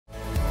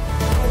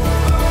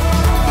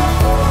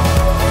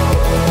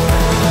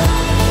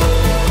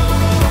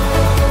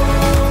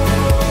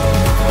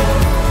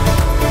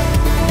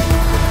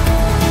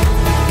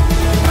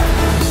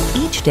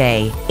Each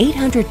day,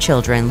 800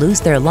 children lose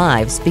their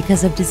lives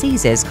because of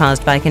diseases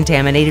caused by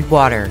contaminated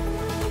water.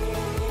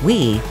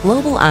 We,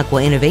 Global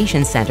Aqua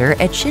Innovation Center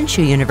at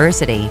Shinshu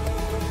University,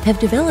 have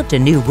developed a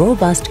new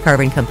robust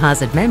carbon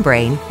composite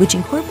membrane which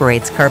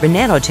incorporates carbon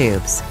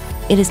nanotubes.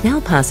 It is now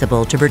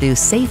possible to produce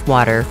safe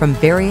water from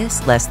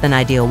various less than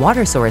ideal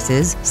water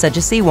sources such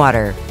as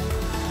seawater.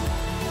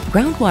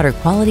 Groundwater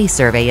quality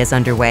survey is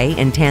underway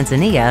in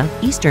Tanzania,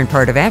 eastern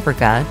part of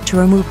Africa, to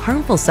remove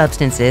harmful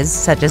substances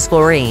such as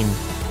fluorine.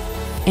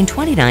 In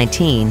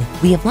 2019,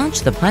 we have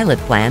launched the pilot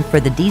plant for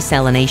the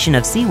desalination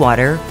of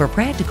seawater for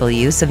practical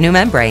use of new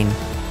membrane.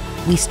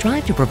 We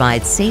strive to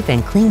provide safe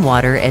and clean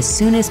water as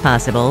soon as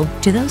possible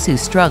to those who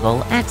struggle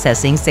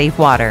accessing safe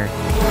water.